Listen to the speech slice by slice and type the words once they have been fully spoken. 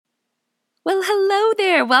Well, hello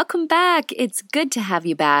there. Welcome back. It's good to have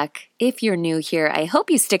you back. If you're new here, I hope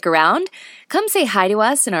you stick around. Come say hi to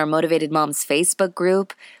us in our Motivated Moms Facebook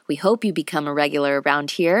group. We hope you become a regular around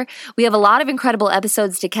here. We have a lot of incredible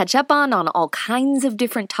episodes to catch up on all kinds of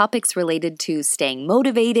different topics related to staying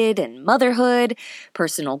motivated and motherhood,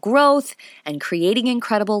 personal growth, and creating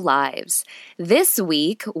incredible lives. This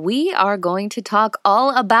week, we are going to talk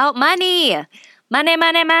all about money. Money,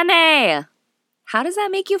 money, money. How does that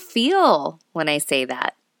make you feel when I say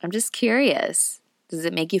that? I'm just curious. Does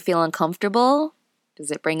it make you feel uncomfortable?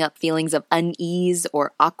 Does it bring up feelings of unease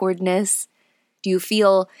or awkwardness? Do you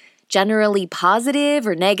feel generally positive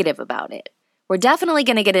or negative about it? We're definitely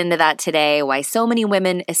going to get into that today, why so many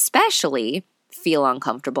women especially feel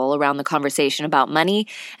uncomfortable around the conversation about money,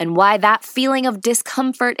 and why that feeling of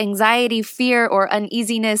discomfort, anxiety, fear, or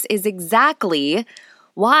uneasiness is exactly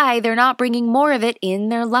why they're not bringing more of it in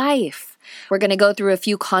their life. We're going to go through a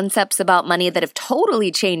few concepts about money that have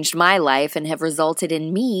totally changed my life and have resulted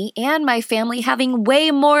in me and my family having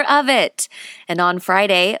way more of it. And on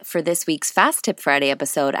Friday, for this week's Fast Tip Friday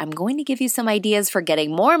episode, I'm going to give you some ideas for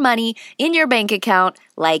getting more money in your bank account,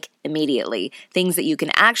 like immediately. Things that you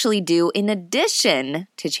can actually do in addition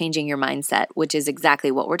to changing your mindset, which is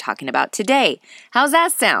exactly what we're talking about today. How's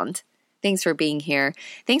that sound? Thanks for being here.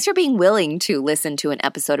 Thanks for being willing to listen to an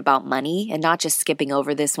episode about money and not just skipping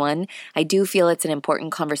over this one. I do feel it's an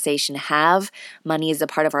important conversation to have. Money is a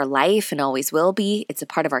part of our life and always will be. It's a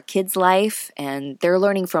part of our kids' life, and they're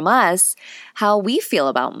learning from us how we feel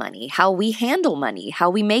about money, how we handle money,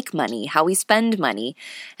 how we make money, how we spend money,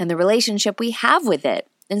 and the relationship we have with it.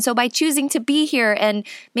 And so by choosing to be here and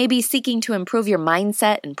maybe seeking to improve your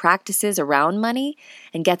mindset and practices around money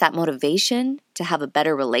and get that motivation to have a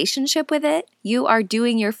better relationship with it, you are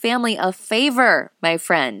doing your family a favor, my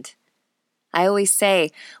friend. I always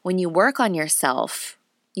say, when you work on yourself,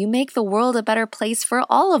 you make the world a better place for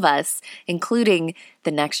all of us, including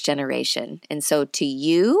the next generation. And so to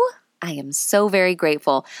you, I am so very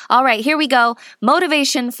grateful. All right, here we go.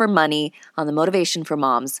 Motivation for money on the Motivation for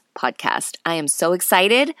Moms podcast. I am so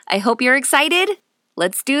excited. I hope you're excited.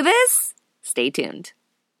 Let's do this. Stay tuned.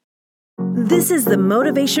 This is the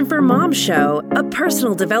Motivation for Moms Show, a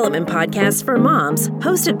personal development podcast for moms,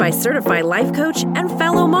 hosted by certified life coach and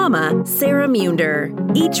fellow mama, Sarah Munder.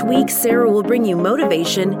 Each week, Sarah will bring you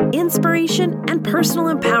motivation, inspiration, and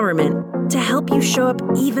personal empowerment to help you show up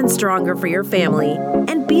even stronger for your family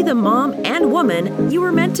and be the mom and woman you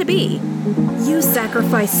were meant to be. You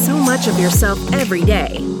sacrifice so much of yourself every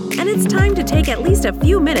day, and it's time to take at least a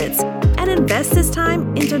few minutes and invest this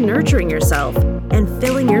time into nurturing yourself and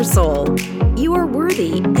filling your soul. You are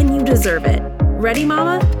worthy and you deserve it. Ready,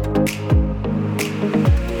 mama?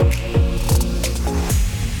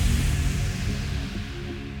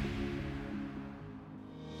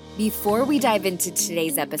 Before we dive into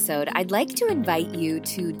today's episode, I'd like to invite you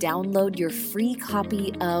to download your free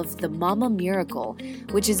copy of The Mama Miracle,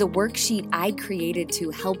 which is a worksheet I created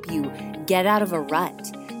to help you get out of a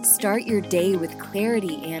rut, start your day with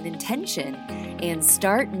clarity and intention, and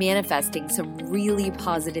start manifesting some really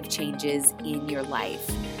positive changes in your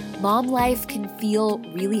life. Mom life can feel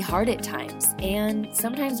really hard at times, and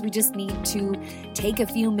sometimes we just need to take a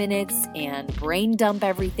few minutes and brain dump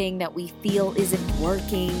everything that we feel isn't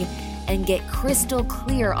working and get crystal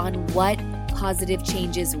clear on what positive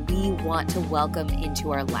changes we want to welcome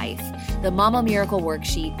into our life. The Mama Miracle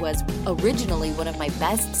worksheet was originally one of my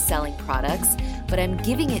best-selling products, but I'm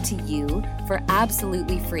giving it to you for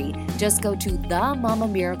absolutely free. Just go to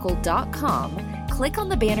themamamiracle.com, click on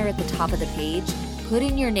the banner at the top of the page, put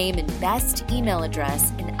in your name and best email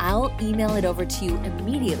address, and I'll email it over to you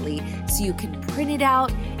immediately so you can print it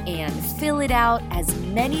out and fill it out as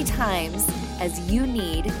many times as you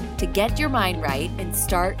need to get your mind right and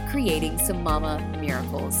start creating some mama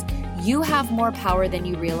miracles. You have more power than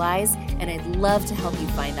you realize, and I'd love to help you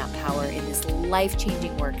find that power in this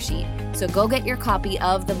life-changing worksheet. So go get your copy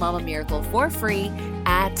of The Mama Miracle for free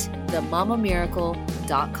at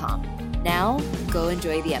themamamiracle.com. Now, go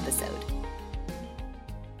enjoy the episode.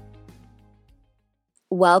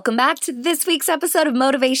 Welcome back to this week's episode of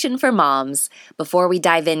Motivation for Moms. Before we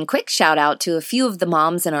dive in, quick shout out to a few of the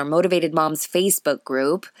moms in our Motivated Moms Facebook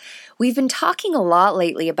group. We've been talking a lot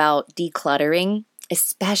lately about decluttering,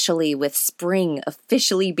 especially with spring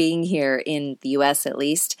officially being here in the US at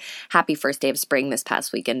least. Happy first day of spring this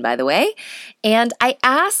past weekend, by the way. And I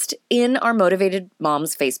asked in our Motivated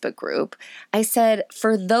Moms Facebook group, I said,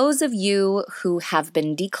 for those of you who have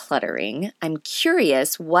been decluttering, I'm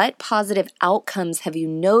curious, what positive outcomes have you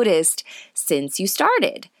noticed since you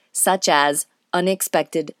started, such as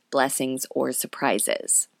unexpected blessings or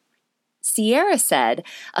surprises? Sierra said,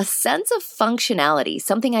 a sense of functionality,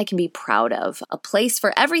 something I can be proud of, a place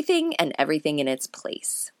for everything and everything in its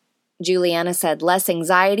place. Juliana said, less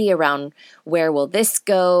anxiety around where will this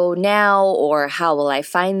go now or how will I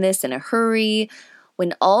find this in a hurry.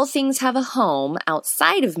 When all things have a home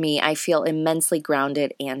outside of me, I feel immensely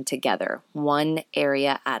grounded and together, one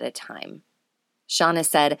area at a time. Shauna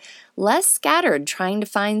said, less scattered trying to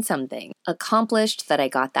find something. Accomplished that I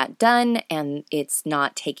got that done and it's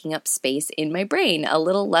not taking up space in my brain. A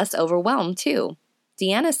little less overwhelmed too.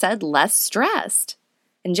 Deanna said, less stressed.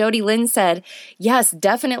 And Jody Lynn said, yes,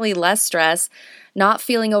 definitely less stress. Not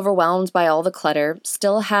feeling overwhelmed by all the clutter.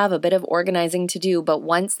 Still have a bit of organizing to do, but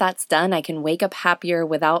once that's done, I can wake up happier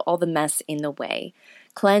without all the mess in the way.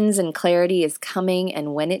 Cleanse and clarity is coming,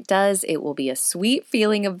 and when it does, it will be a sweet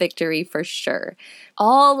feeling of victory for sure.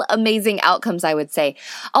 All amazing outcomes, I would say.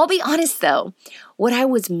 I'll be honest, though. What I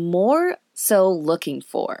was more so looking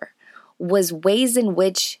for was ways in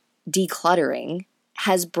which decluttering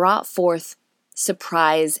has brought forth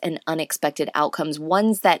surprise and unexpected outcomes,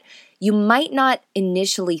 ones that you might not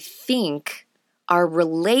initially think are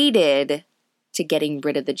related to getting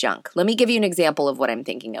rid of the junk. Let me give you an example of what I'm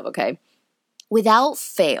thinking of, okay? Without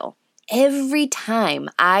fail, every time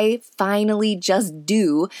I finally just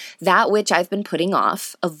do that which I've been putting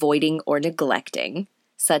off, avoiding, or neglecting,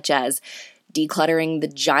 such as decluttering the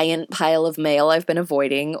giant pile of mail I've been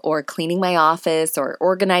avoiding, or cleaning my office, or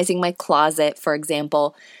organizing my closet, for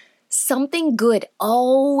example, something good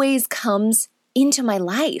always comes into my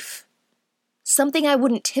life. Something I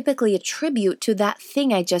wouldn't typically attribute to that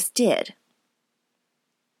thing I just did.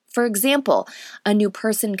 For example, a new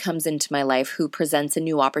person comes into my life who presents a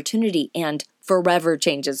new opportunity and forever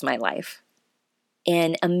changes my life.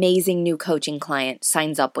 An amazing new coaching client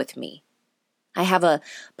signs up with me. I have a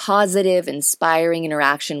positive, inspiring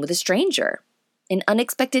interaction with a stranger. An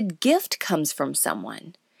unexpected gift comes from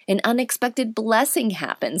someone. An unexpected blessing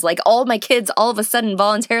happens, like all my kids all of a sudden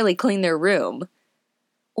voluntarily clean their room.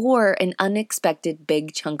 Or an unexpected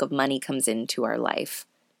big chunk of money comes into our life.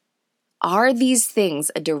 Are these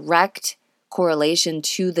things a direct correlation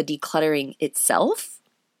to the decluttering itself?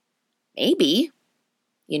 Maybe.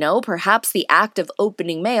 Perhaps the act of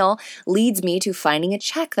opening mail leads me to finding a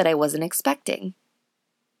check that I wasn't expecting.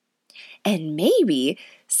 And maybe,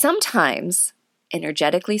 sometimes,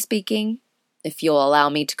 energetically speaking, if you'll allow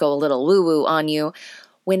me to go a little woo-woo on you,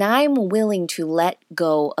 when I'm willing to let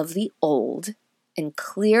go of the old and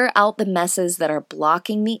clear out the messes that are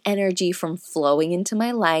blocking the energy from flowing into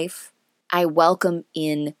my life, I welcome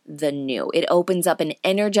in the new. It opens up an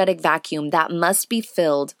energetic vacuum that must be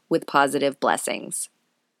filled with positive blessings.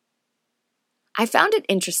 I found it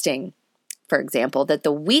interesting, for example, that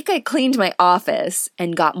the week I cleaned my office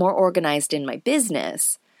and got more organized in my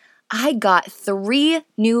business, I got 3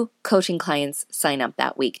 new coaching clients sign up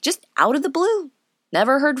that week, just out of the blue.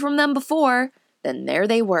 Never heard from them before. Then there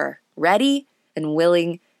they were, ready and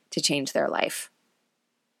willing to change their life.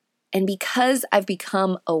 And because I've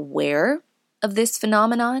become aware of this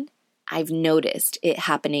phenomenon, I've noticed it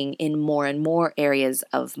happening in more and more areas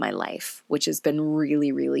of my life, which has been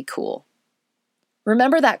really, really cool.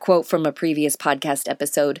 Remember that quote from a previous podcast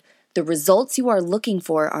episode, the results you are looking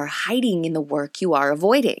for are hiding in the work you are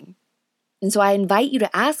avoiding. And so I invite you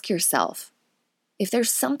to ask yourself, if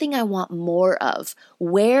there's something I want more of,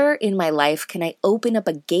 where in my life can I open up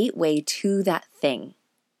a gateway to that thing?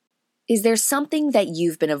 Is there something that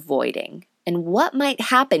you've been avoiding? And what might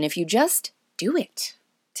happen if you just do it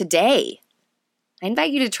today? I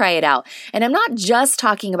invite you to try it out. And I'm not just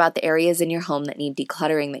talking about the areas in your home that need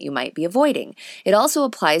decluttering that you might be avoiding. It also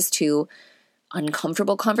applies to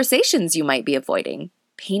uncomfortable conversations you might be avoiding,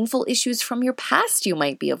 painful issues from your past you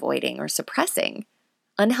might be avoiding or suppressing,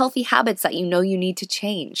 unhealthy habits that you know you need to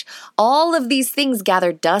change. All of these things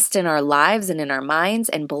gather dust in our lives and in our minds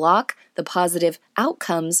and block the positive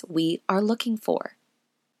outcomes we are looking for.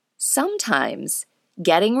 Sometimes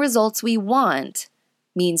getting results we want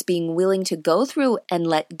means being willing to go through and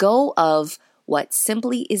let go of what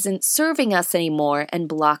simply isn't serving us anymore and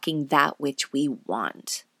blocking that which we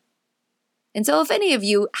want. And so if any of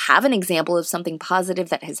you have an example of something positive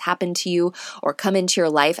that has happened to you or come into your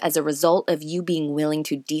life as a result of you being willing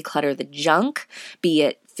to declutter the junk, be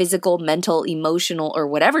it physical, mental, emotional, or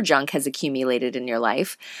whatever junk has accumulated in your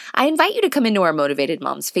life, I invite you to come into our Motivated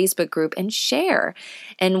Moms Facebook group and share.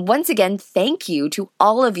 And once again, thank you to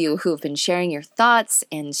all of you who have been sharing your thoughts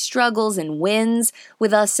and struggles and wins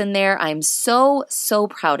with us in there. I'm so, so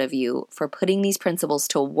proud of you for putting these principles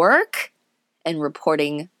to work and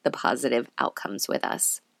reporting the positive outcomes with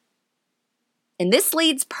us. And this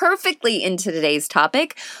leads perfectly into today's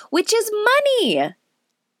topic, which is money.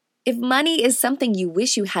 If money is something you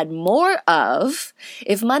wish you had more of,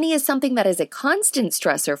 if money is something that is a constant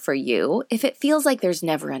stressor for you, if it feels like there's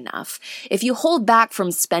never enough, if you hold back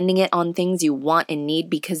from spending it on things you want and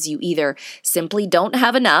need because you either simply don't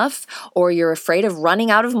have enough, or you're afraid of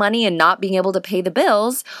running out of money and not being able to pay the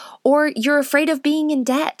bills, or you're afraid of being in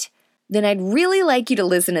debt, then I'd really like you to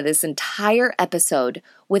listen to this entire episode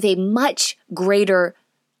with a much greater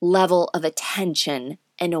level of attention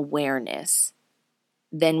and awareness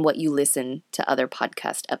than what you listen to other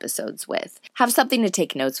podcast episodes with. Have something to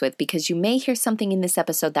take notes with, because you may hear something in this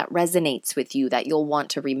episode that resonates with you that you'll want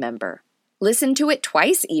to remember. Listen to it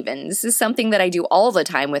twice even. This is something that I do all the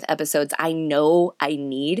time with episodes I know I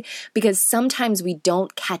need, because sometimes we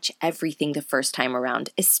don't catch everything the first time around,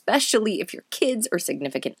 especially if your kids or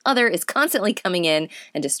significant other is constantly coming in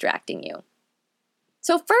and distracting you.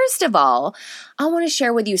 So first of all, I want to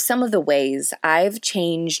share with you some of the ways I've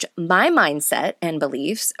changed my mindset and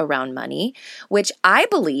beliefs around money, which I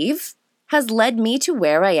believe has led me to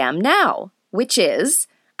where I am now, which is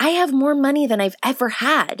I have more money than I've ever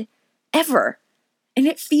had, ever. And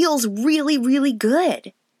it feels really, really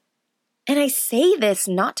good. And I say this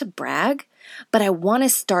not to brag, but I want to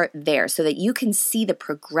start there so that you can see the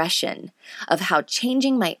progression of how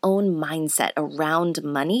changing my own mindset around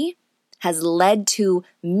money has led to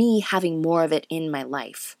me having more of it in my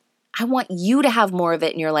life. I want you to have more of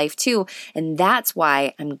it in your life too, and that's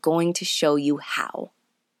why I'm going to show you how.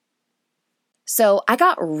 So I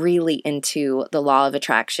got really into the law of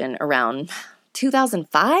attraction around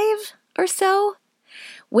 2005 or so,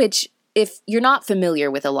 which, if you're not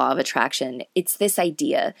familiar with the law of attraction, it's this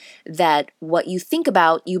idea that what you think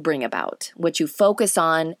about, you bring about. What you focus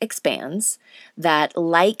on expands, that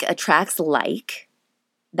like attracts like,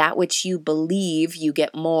 that which you believe you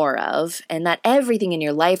get more of, and that everything in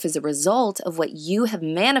your life is a result of what you have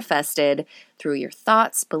manifested through your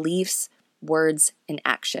thoughts, beliefs, words, and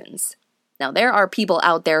actions. Now, there are people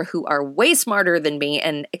out there who are way smarter than me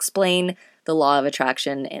and explain the law of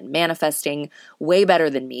attraction and manifesting way better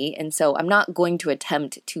than me, and so I'm not going to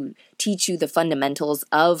attempt to teach you the fundamentals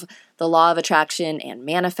of the law of attraction and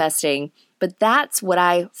manifesting. But that's what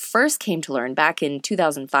I first came to learn back in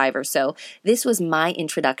 2005 or so. This was my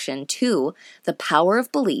introduction to the power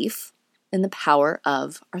of belief and the power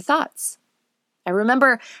of our thoughts. I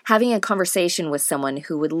remember having a conversation with someone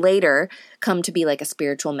who would later come to be like a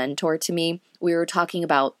spiritual mentor to me. We were talking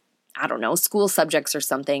about, school subjects or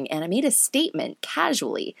something, and I made a statement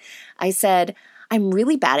casually. I said, "I'm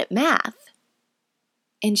really bad at math."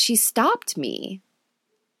 And she stopped me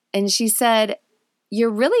and she said, "You're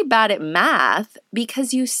really bad at math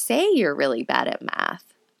because you say you're really bad at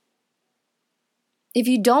math. If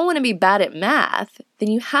you don't want to be bad at math, then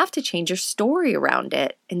you have to change your story around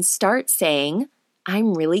it and start saying,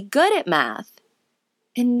 'I'm really good at math.'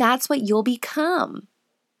 And that's what you'll become."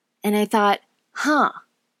 And I thought,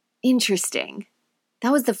 interesting.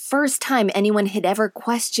 That was the first time anyone had ever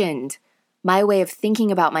questioned my way of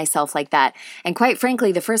thinking about myself like that. And quite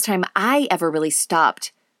frankly, the first time I ever really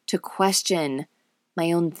stopped to question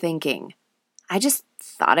my own thinking. I just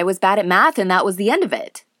thought I was bad at math, and that was the end of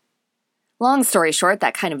it. Long story short,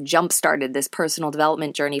 that kind of jump-started this personal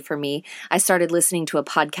development journey for me. I started listening to a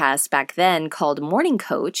podcast back then called Morning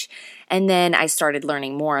Coach, and then I started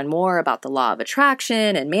learning more and more about the law of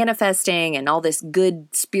attraction and manifesting and all this good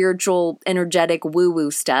spiritual, energetic woo-woo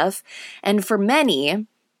stuff. And for many,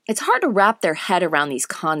 it's hard to wrap their head around these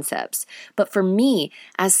concepts. But for me,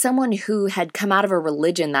 as someone who had come out of a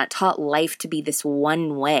religion that taught life to be this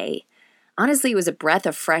one way, honestly, it was a breath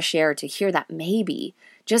of fresh air to hear that maybe,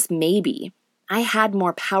 just maybe, I had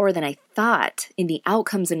more power than I thought in the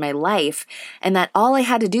outcomes in my life, and that all I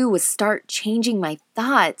had to do was start changing my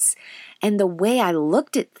thoughts and the way I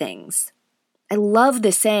looked at things. I love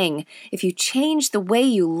the saying, if you change the way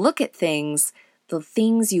you look at things, the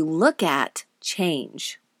things you look at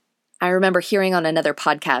change. I remember hearing on another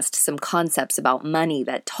podcast some concepts about money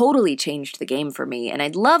that totally changed the game for me, and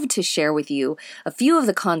I'd love to share with you a few of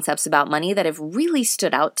the concepts about money that have really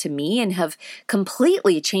stood out to me and have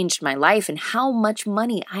completely changed my life and how much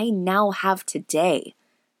money I now have today.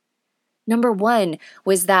 Number one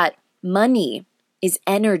was that money is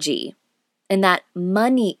energy, and that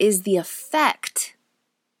money is the effect,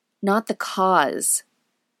 not the cause.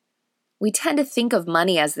 We tend to think of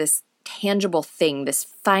money as this tangible thing, this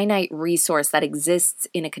finite resource that exists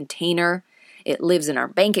in a container. It lives in our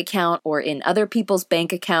bank account or in other people's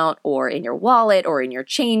bank account or in your wallet or in your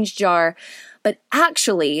change jar. But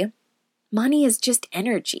actually, money is just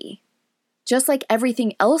energy. Just like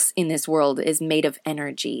everything else in this world is made of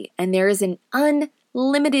energy, and there is an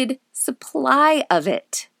unlimited supply of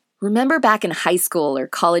it. Remember back in high school or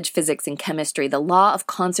college physics and chemistry, the law of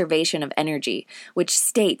conservation of energy, which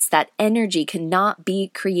states that energy cannot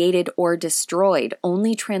be created or destroyed,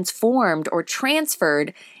 only transformed or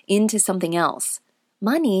transferred into something else.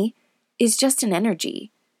 Money is just an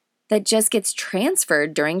energy that just gets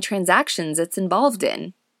transferred during transactions it's involved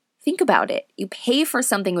in. Think about it. You pay for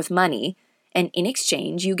something with money, and in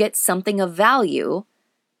exchange, you get something of value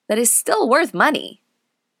that is still worth money.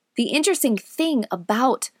 The interesting thing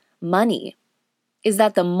about money is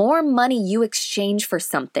that the more money you exchange for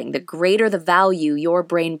something, the greater the value your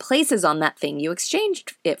brain places on that thing you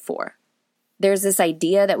exchanged it for. There's this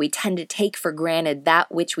idea that we tend to take for granted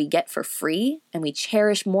that which we get for free, and we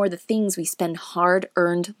cherish more the things we spend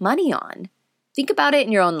hard-earned money on. Think about it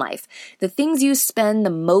in your own life. The things you spend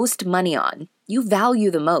the most money on, you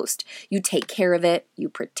value the most. You take care of it, you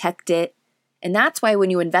protect it, and that's why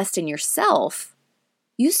when you invest in yourself,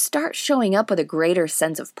 you start showing up with a greater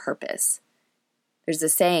sense of purpose. There's a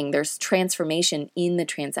saying, there's transformation in the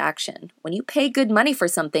transaction. When you pay good money for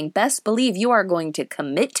something, best believe you are going to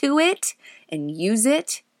commit to it and use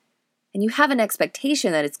it, and you have an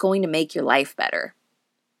expectation that it's going to make your life better.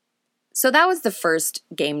 So that was the first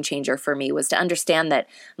game changer for me, was to understand that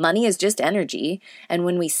money is just energy, and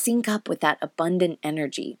when we sync up with that abundant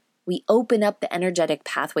energy, we open up the energetic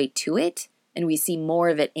pathway to it, and we see more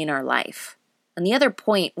of it in our life. And the other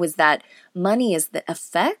point was that money is the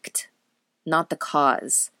effect, not the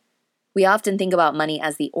cause. We often think about money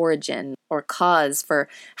as the origin or cause for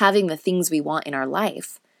having the things we want in our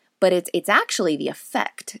life, but it's actually the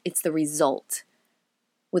effect. It's the result.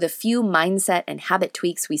 With a few mindset and habit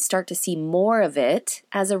tweaks, we start to see more of it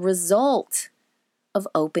as a result of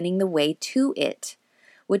opening the way to it,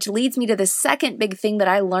 which leads me to the second big thing that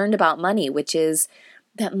I learned about money, which is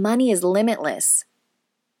that money is limitless.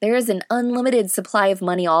 There is an unlimited supply of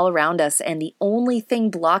money all around us, and the only thing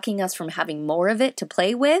blocking us from having more of it to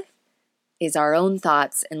play with is our own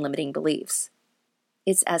thoughts and limiting beliefs.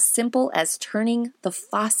 It's as simple as turning the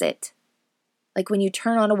faucet, like when you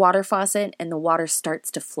turn on a water faucet and the water starts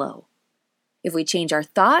to flow. If we change our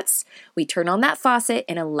thoughts, we turn on that faucet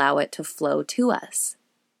and allow it to flow to us.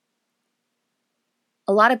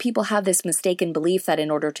 A lot of people have this mistaken belief that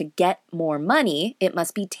in order to get more money, it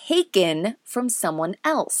must be taken from someone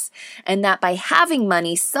else. And that by having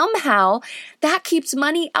money, somehow that keeps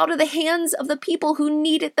money out of the hands of the people who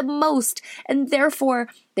need it the most. And therefore,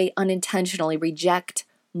 they unintentionally reject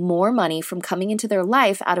more money from coming into their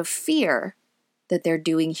life out of fear that they're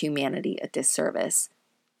doing humanity a disservice.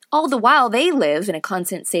 All the while, they live in a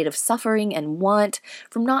constant state of suffering and want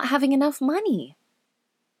from not having enough money.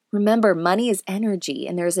 Remember, money is energy,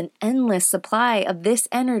 and there's an endless supply of this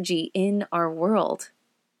energy in our world.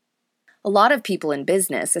 A lot of people in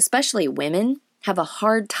business, especially women, have a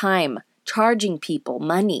hard time charging people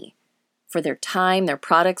money for their time, their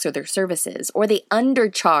products, or their services, or they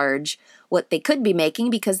undercharge what they could be making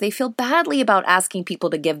because they feel badly about asking people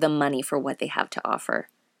to give them money for what they have to offer.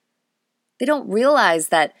 They don't realize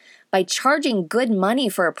that by charging good money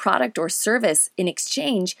for a product or service in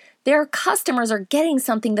exchange, their customers are getting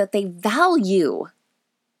something that they value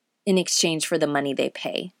in exchange for the money they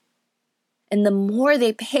pay. And the more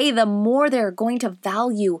they pay, the more they're going to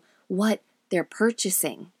value what they're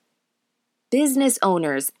purchasing. Business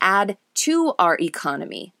owners add to our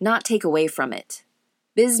economy, not take away from it.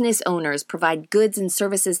 Business owners provide goods and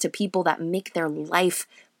services to people that make their life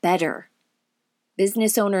better.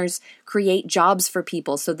 Business owners create jobs for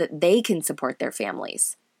people so that they can support their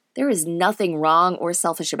families. There is nothing wrong or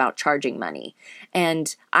selfish about charging money.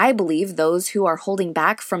 And I believe those who are holding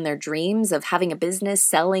back from their dreams of having a business,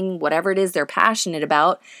 selling whatever it is they're passionate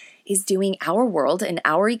about, is doing our world and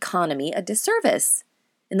our economy a disservice.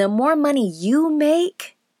 And the more money you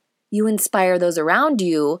make, you inspire those around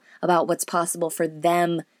you about what's possible for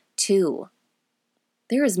them too.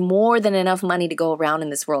 There is more than enough money to go around in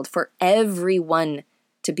this world for everyone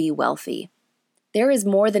to be wealthy. There is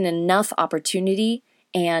more than enough opportunity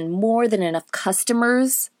and more than enough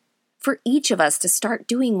customers for each of us to start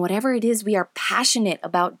doing whatever it is we are passionate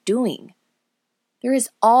about doing. There is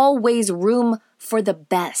always room for the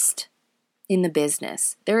best in the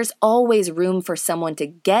business. There is always room for someone to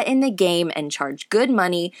get in the game and charge good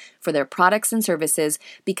money for their products and services,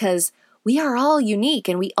 because we are all unique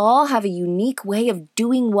and we all have a unique way of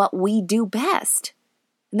doing what we do best.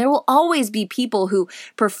 And there will always be people who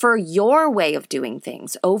prefer your way of doing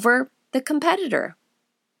things over the competitor.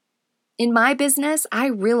 In my business, I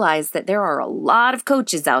realize that there are a lot of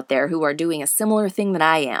coaches out there who are doing a similar thing that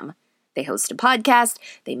I am. They host a podcast,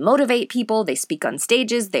 they motivate people, they speak on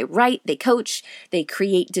stages, they write, they coach, they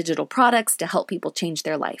create digital products to help people change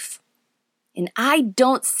their life. And I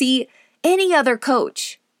don't see any other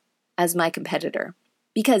coach as my competitor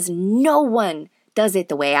because no one does it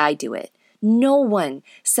the way I do it. No one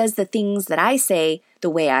says the things that I say the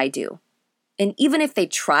way I do. And even if they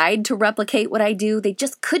tried to replicate what I do, they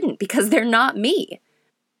just couldn't because they're not me.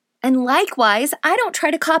 And likewise, I don't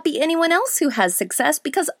try to copy anyone else who has success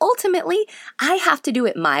because ultimately I have to do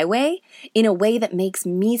it my way in a way that makes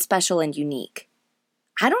me special and unique.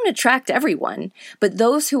 I don't attract everyone, but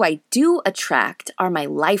those who I do attract are my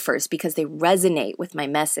lifers because they resonate with my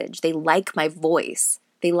message. They like my voice.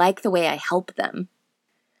 They like the way I help them.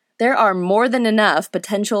 There are more than enough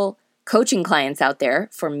potential coaching clients out there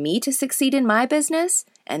for me to succeed in my business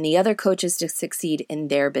and the other coaches to succeed in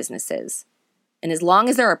their businesses. And as long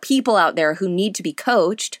as there are people out there who need to be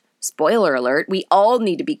coached, spoiler alert, we all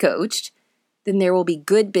need to be coached, then there will be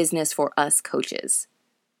good business for us coaches.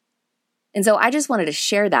 And so I just wanted to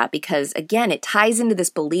share that because, again, it ties into this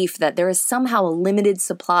belief that there is somehow a limited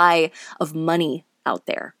supply of money out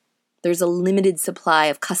there. There's a limited supply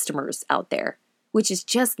of customers out there, which is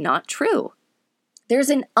just not true. There's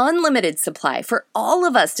an unlimited supply for all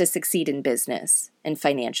of us to succeed in business and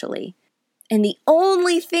financially. And the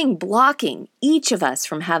only thing blocking each of us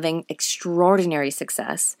from having extraordinary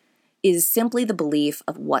success is simply the belief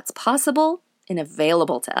of what's possible and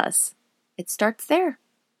available to us. It starts there.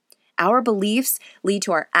 Our beliefs lead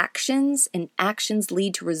to our actions, and actions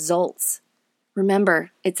lead to results.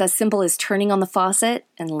 Remember, it's as simple as turning on the faucet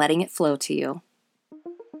and letting it flow to you.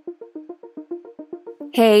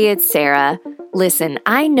 Hey, it's Sarah. Listen,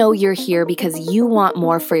 I know you're here because you want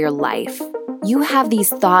more for your life. You have these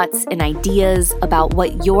thoughts and ideas about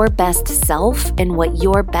what your best self and what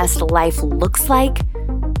your best life looks like,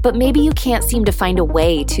 but maybe you can't seem to find a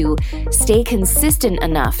way to stay consistent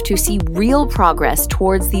enough to see real progress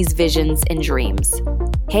towards these visions and dreams.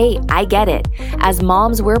 Hey, I get it. As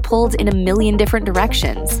moms, we're pulled in a million different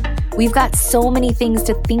directions. We've got so many things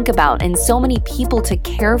to think about and so many people to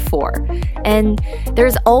care for. And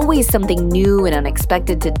there's always something new and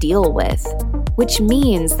unexpected to deal with, which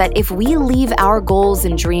means that if we leave our goals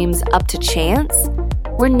and dreams up to chance,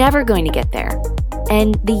 we're never going to get there.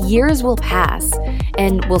 And the years will pass,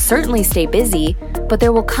 and we'll certainly stay busy, but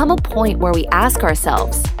there will come a point where we ask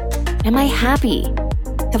ourselves, am I happy?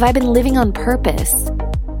 Have I been living on purpose?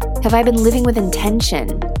 Have I been living with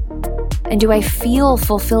intention? And do I feel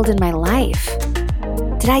fulfilled in my life?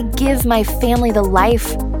 Did I give my family the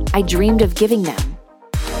life I dreamed of giving them?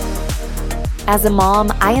 As a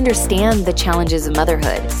mom, I understand the challenges of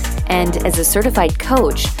motherhood, and as a certified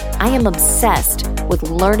coach, I am obsessed with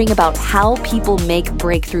learning about how people make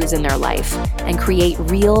breakthroughs in their life and create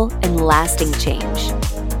real and lasting change.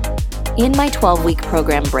 In my 12-week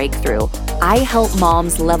program Breakthrough, I help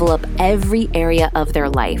moms level up every area of their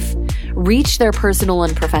life, reach their personal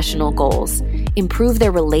and professional goals, improve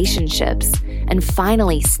their relationships, and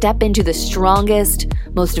finally step into the strongest,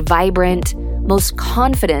 most vibrant, most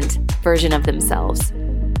confident version of themselves.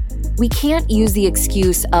 We can't use the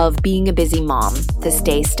excuse of being a busy mom to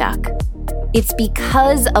stay stuck. It's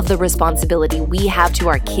because of the responsibility we have to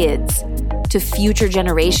our kids, to future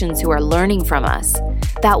generations who are learning from us,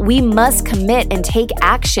 that we must commit and take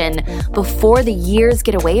action before the years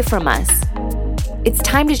get away from us. It's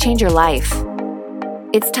time to change your life.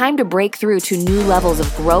 It's time to break through to new levels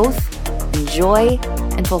of growth and joy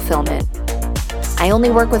and fulfillment. I only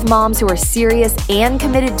work with moms who are serious and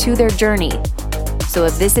committed to their journey. So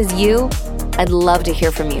if this is you, I'd love to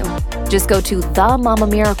hear from you. Just go to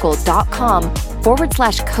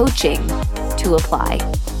themamamiracle.com/coaching to apply.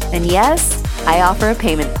 And yes, I offer a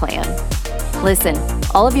payment plan. Listen,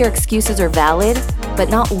 all of your excuses are valid, but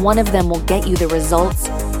not one of them will get you the results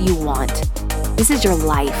you want. This is your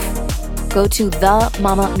life. Go to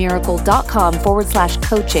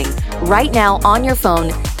themamamiracle.com/coaching right now on your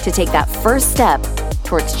phone to take that first step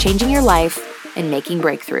towards changing your life and making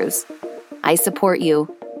breakthroughs. I support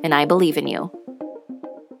you and I believe in you.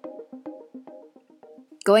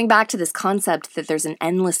 Going back to this concept that there's an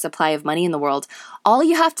endless supply of money in the world, all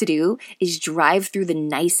you have to do is drive through the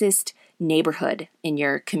nicest neighborhood in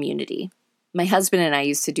your community. My husband and I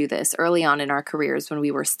used to do this early on in our careers when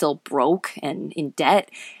we were still broke and in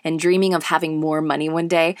debt and dreaming of having more money one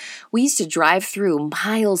day. We used to drive through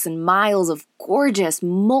miles and miles of gorgeous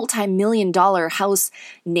multi-million-dollar house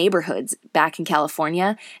neighborhoods back in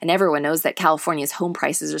California. And everyone knows that California's home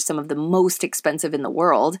prices are some of the most expensive in the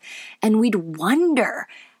world. And we'd wonder,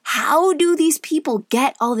 how do these people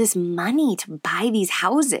get all this money to buy these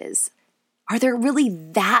houses? Are there really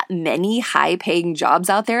that many high-paying jobs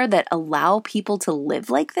out there that allow people to live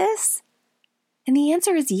like this? And the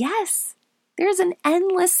answer is yes. There's an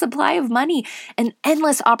endless supply of money and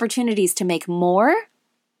endless opportunities to make more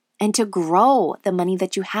and to grow the money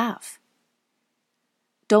that you have.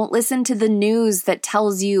 Don't listen to the news that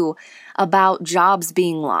tells you about jobs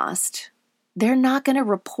being lost. They're not going to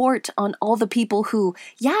report on all the people who,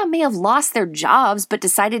 may have lost their jobs, but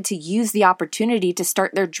decided to use the opportunity to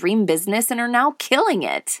start their dream business and are now killing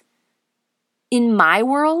it. In my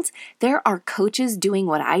world, there are coaches doing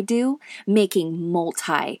what I do, making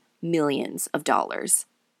multi-millions of dollars.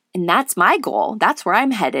 And that's my goal. That's where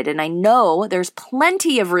I'm headed. And I know there's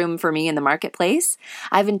plenty of room for me in the marketplace.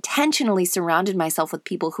 I've intentionally surrounded myself with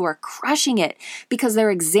people who are crushing it because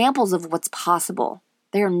they're examples of what's possible.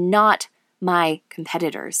 They are not my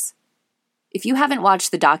competitors. If you haven't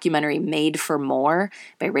watched the documentary Made for More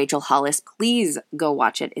by Rachel Hollis, please go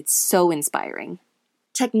watch it. It's so inspiring.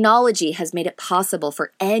 Technology has made it possible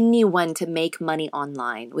for anyone to make money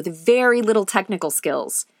online with very little technical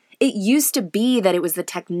skills. It used to be that it was the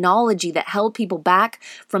technology that held people back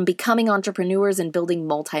from becoming entrepreneurs and building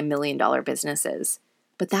multi-million-dollar businesses.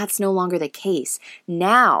 But that's no longer the case.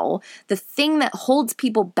 Now, the thing that holds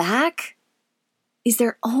people back is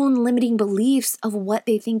their own limiting beliefs of what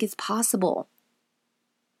they think is possible.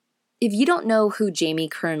 If you don't know who Jamie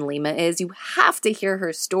Kern-Lima is, you have to hear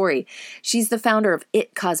her story. She's the founder of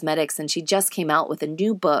IT Cosmetics, and she just came out with a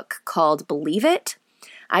new book called Believe It.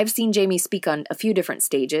 I've seen Jamie speak on a few different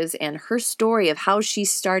stages, and her story of how she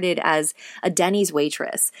started as a Denny's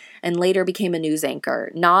waitress and later became a news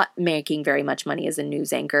anchor, not making very much money as a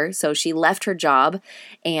news anchor. So she left her job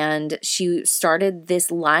and she started this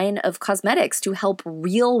line of cosmetics to help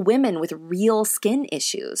real women with real skin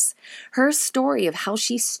issues. Her story of how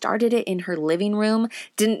she started it in her living room,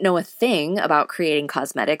 didn't know a thing about creating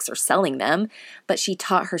cosmetics or selling them, but she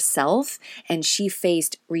taught herself and she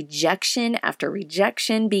faced rejection after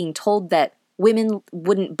rejection, being told that women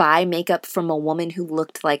wouldn't buy makeup from a woman who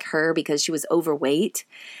looked like her because she was overweight.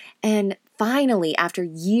 And finally, after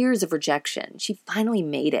years of rejection, she finally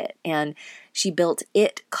made it. And she built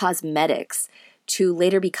IT Cosmetics to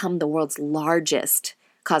later become the world's largest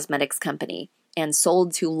cosmetics company and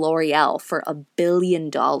sold to L'Oreal for $1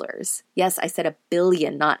 billion. Yes, I said $1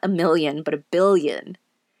 billion, not $1 million, but $1 billion.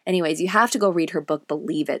 Anyways, you have to go read her book,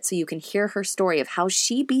 Believe It, so you can hear her story of how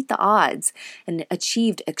she beat the odds and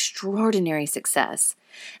achieved extraordinary success.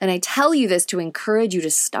 And I tell you this to encourage you to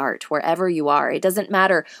start wherever you are. It doesn't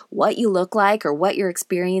matter what you look like or what your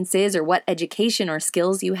experience is or what education or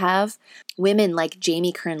skills you have. Women like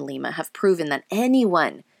Jamie Kern-Lima have proven that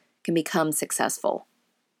anyone can become successful.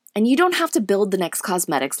 And you don't have to build the next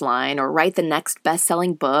cosmetics line or write the next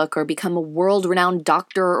best-selling book or become a world-renowned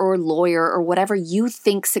doctor or lawyer or whatever you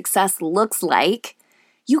think success looks like.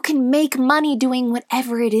 You can make money doing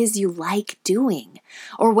whatever it is you like doing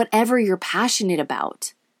or whatever you're passionate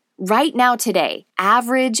about. Right now today,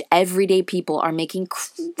 average everyday people are making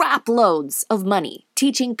crap loads of money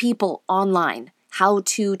teaching people online how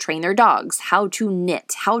to train their dogs, how to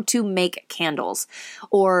knit, how to make candles,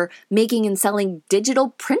 or making and selling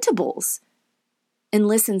digital printables. And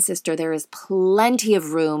listen, sister, there is plenty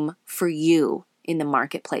of room for you in the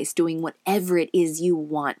marketplace doing whatever it is you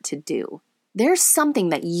want to do. There's something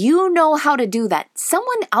that you know how to do that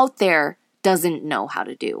someone out there doesn't know how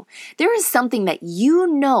to do. There is something that you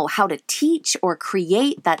know how to teach or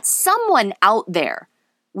create that someone out there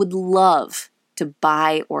would love to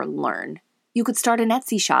buy or learn. You could start an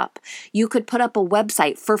Etsy shop. You could put up a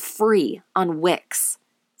website for free on Wix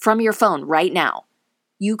from your phone right now.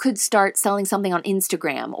 You could start selling something on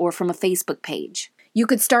Instagram or from a Facebook page. You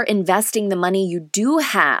could start investing the money you do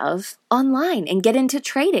have online and get into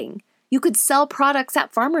trading. You could sell products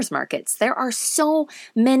at farmers markets. There are so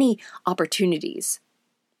many opportunities.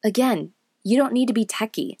 Again, you don't need to be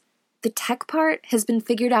techie. The tech part has been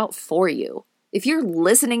figured out for you. If you're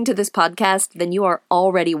listening to this podcast, then you are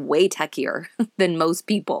already way techier than most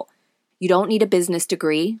people. You don't need a business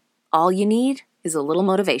degree. All you need is a little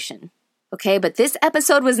motivation. Okay, but this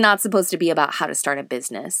episode was not supposed to be about how to start a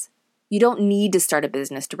business. You don't need to start a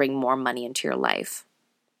business to bring more money into your life.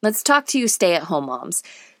 Let's talk to you stay-at-home moms.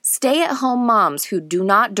 Stay-at-home moms who do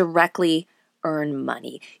not directly earn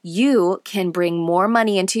money. You can bring more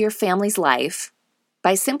money into your family's life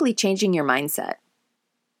by simply changing your mindset.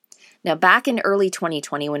 Now, back in early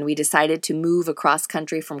 2020, when we decided to move across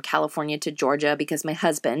country from California to Georgia because my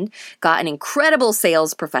husband got an incredible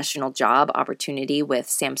sales professional job opportunity with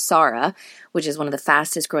Samsara, which is one of the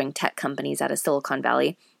fastest growing tech companies out of Silicon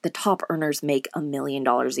Valley. The top earners make $1 million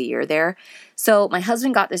a year there. So my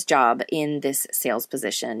husband got this job in this sales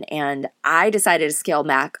position, and I decided to scale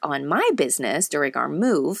back on my business during our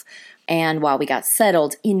move and while we got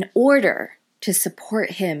settled in order to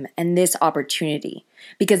support him and this opportunity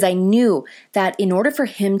because I knew that in order for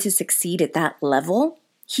him to succeed at that level,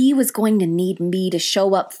 he was going to need me to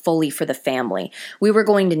show up fully for the family. We were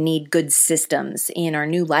going to need good systems in our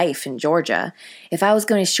new life in Georgia. If I was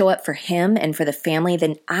going to show up for him and for the family,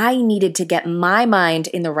 then I needed to get my mind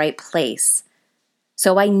in the right place.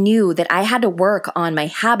 So I knew that I had to work on my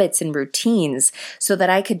habits and routines so that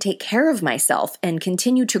I could take care of myself and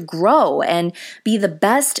continue to grow and be the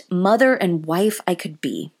best mother and wife I could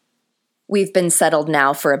be. We've been settled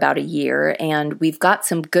now for about a year and we've got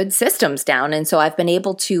some good systems down. And so I've been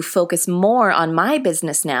able to focus more on my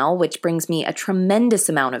business now, which brings me a tremendous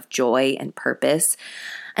amount of joy and purpose.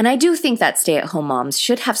 And I do think that stay-at-home moms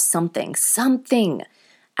should have something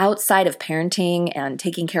outside of parenting and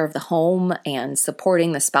taking care of the home and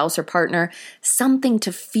supporting the spouse or partner, something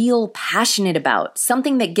to feel passionate about,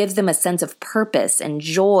 something that gives them a sense of purpose and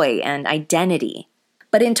joy and identity.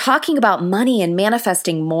 But in talking about money and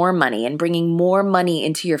manifesting more money and bringing more money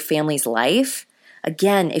into your family's life,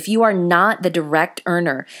 again, if you are not the direct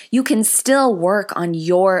earner, you can still work on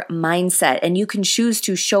your mindset and you can choose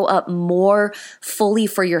to show up more fully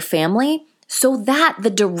for your family so that the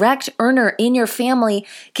direct earner in your family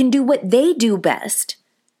can do what they do best.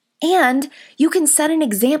 And you can set an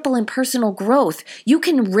example in personal growth. You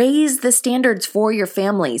can raise the standards for your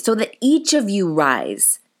family so that each of you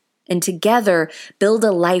rise. And together build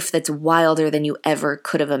a life that's wilder than you ever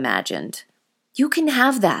could have imagined. You can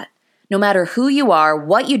have that. No matter who you are,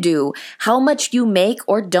 what you do, how much you make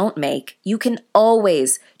or don't make, you can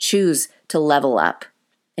always choose to level up.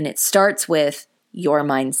 And it starts with your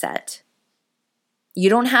mindset. You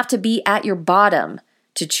don't have to be at your bottom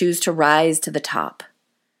to choose to rise to the top.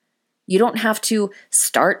 You don't have to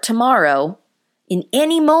start tomorrow. In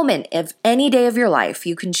any moment of any day of your life,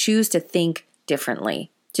 you can choose to think differently.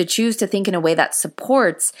 To choose to think in a way that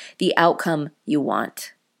supports the outcome you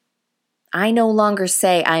want. I no longer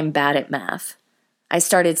say I'm bad at math. I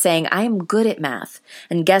started saying I am good at math.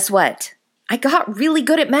 And guess what? I got really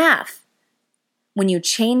good at math. When you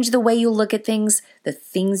change the way you look at things, the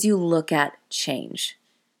things you look at change.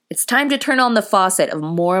 It's time to turn on the faucet of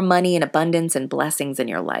more money and abundance and blessings in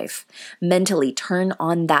your life. Mentally turn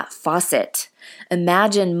on that faucet.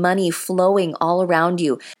 Imagine money flowing all around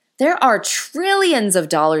you. There are trillions of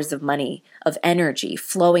dollars of money, of energy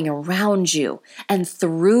flowing around you and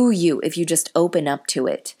through you if you just open up to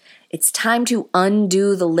it. It's time to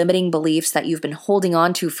undo the limiting beliefs that you've been holding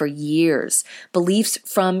on to for years, beliefs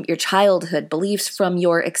from your childhood, beliefs from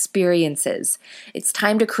your experiences. It's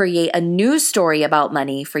time to create a new story about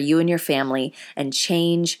money for you and your family and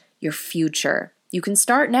change your future. You can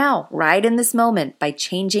start now, right in this moment, by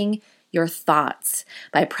changing your thoughts,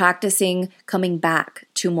 by practicing coming back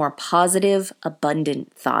to more positive,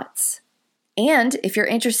 abundant thoughts. And if you're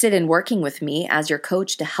interested in working with me as your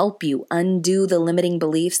coach to help you undo the limiting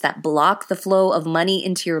beliefs that block the flow of money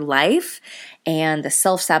into your life and the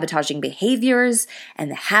self-sabotaging behaviors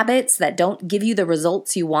and the habits that don't give you the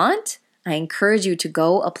results you want, I encourage you to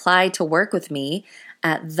go apply to work with me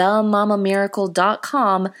at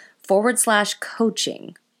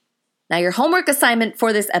themamamiracle.com/coaching. Now, your homework assignment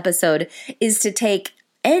for this episode is to take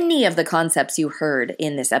any of the concepts you heard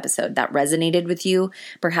in this episode that resonated with you,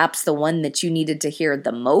 perhaps the one that you needed to hear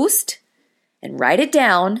the most, and write it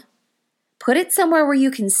down, put it somewhere where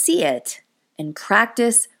you can see it, and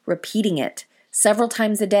practice repeating it several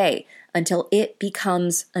times a day until it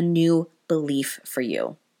becomes a new belief for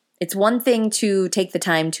you. It's one thing to take the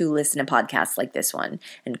time to listen to podcasts like this one,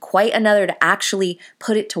 and quite another to actually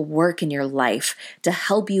put it to work in your life to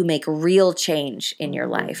help you make real change in your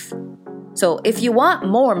life. So if you want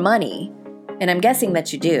more money, and I'm guessing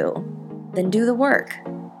that you do, then do the work.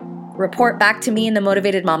 Report back to me in the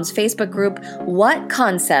Motivated Moms Facebook group what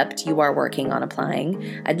concept you are working on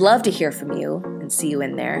applying. I'd love to hear from you and see you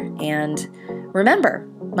in there. And remember,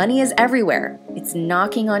 money is everywhere. It's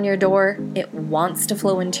knocking on your door. It wants to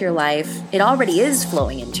flow into your life. It already is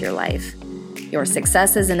flowing into your life. Your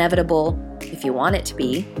success is inevitable if you want it to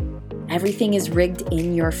be. Everything is rigged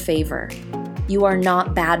in your favor. You are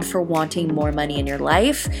not bad for wanting more money in your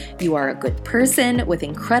life. You are a good person with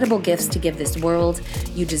incredible gifts to give this world.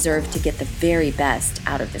 You deserve to get the very best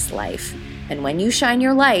out of this life. And when you shine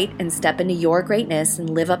your light and step into your greatness and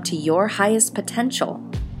live up to your highest potential,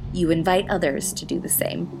 you invite others to do the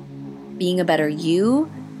same. Being a better you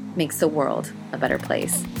makes the world a better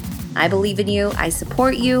place. I believe in you. I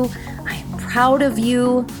support you. I am proud of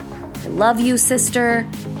you. I love you, sister.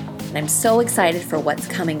 And I'm so excited for what's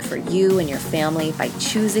coming for you and your family by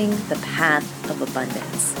choosing the path of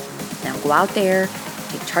abundance. Now go out there,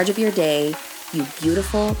 take charge of your day. You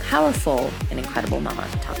beautiful, powerful, and incredible mama.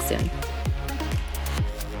 Talk soon.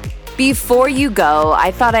 Before you go, I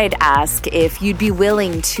thought I'd ask if you'd be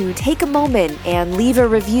willing to take a moment and leave a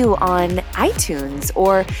review on iTunes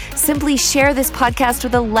or simply share this podcast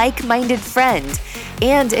with a like-minded friend.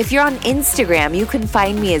 And if you're on Instagram, you can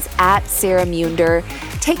find me as @SarahMunder.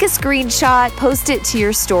 Take a screenshot, post it to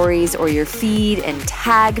your stories or your feed, and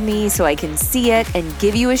tag me so I can see it and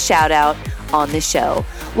give you a shout out on the show.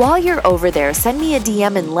 While you're over there, send me a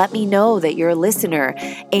DM and let me know that you're a listener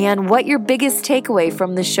and what your biggest takeaway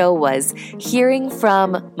from the show was. Hearing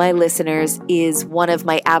from my listeners is one of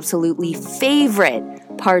my absolutely favorite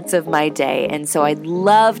parts of my day, and so I'd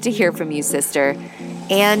love to hear from you, sister.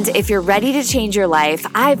 And if you're ready to change your life,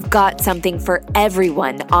 I've got something for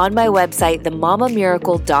everyone on my website,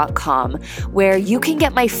 themamamiracle.com, where you can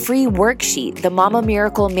get my free worksheet, the Mama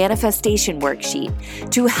Miracle Manifestation Worksheet,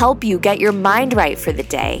 to help you get your mind right for the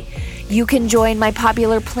day. You can join my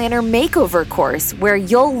popular planner makeover course, where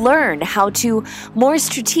you'll learn how to more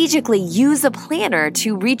strategically use a planner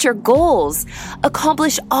to reach your goals,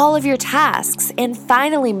 accomplish all of your tasks, and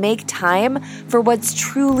finally make time for what's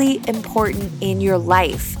truly important in your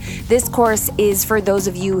life. This course is for those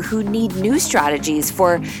of you who need new strategies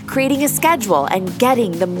for creating a schedule and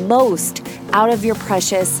getting the most out of your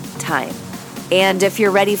precious time. And if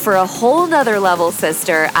you're ready for a whole nother level,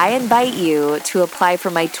 sister, I invite you to apply for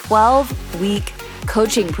my 12-week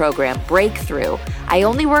coaching program, Breakthrough. I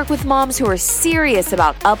only work with moms who are serious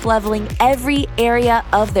about up-leveling every area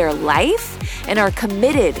of their life and are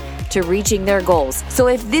committed to reaching their goals. So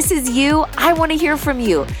if this is you, I want to hear from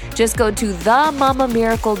you. Just go to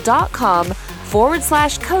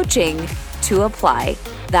themamamiracle.com/coaching to apply.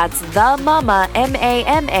 That's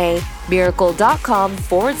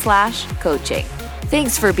themamamiracle.com/coaching.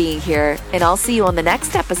 Thanks for being here, and I'll see you on the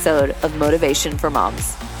next episode of Motivation for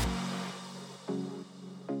Moms.